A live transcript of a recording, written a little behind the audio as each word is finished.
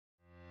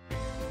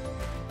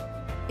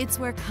It's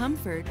where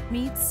comfort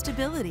meets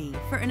stability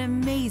for an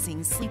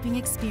amazing sleeping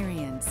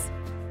experience.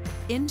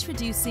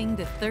 Introducing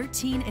the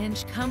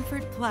 13-inch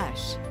Comfort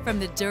Plush from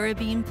the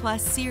DuraBeam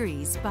Plus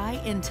series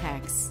by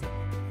Intex.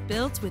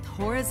 Built with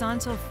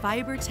horizontal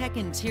FiberTech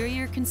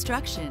interior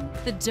construction,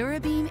 the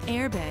DuraBeam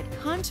airbed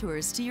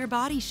contours to your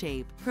body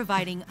shape,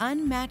 providing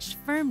unmatched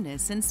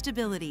firmness and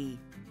stability.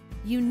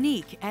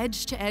 Unique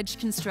edge-to-edge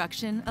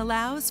construction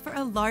allows for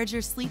a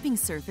larger sleeping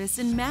surface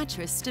and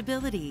mattress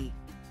stability.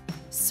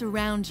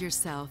 Surround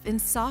yourself in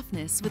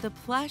softness with a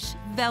plush,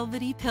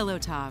 velvety pillow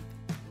top.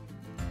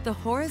 The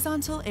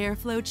horizontal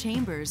airflow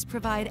chambers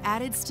provide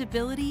added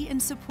stability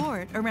and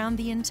support around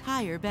the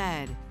entire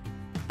bed.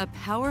 A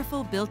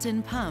powerful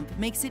built-in pump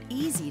makes it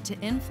easy to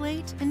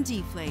inflate and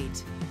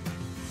deflate.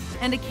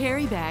 And a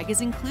carry bag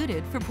is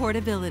included for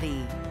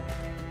portability.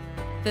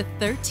 The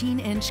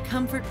 13-inch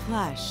Comfort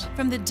Plush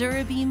from the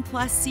DuraBeam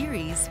Plus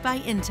series by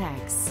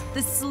Intex.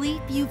 The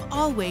sleep you've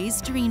always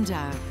dreamed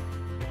of.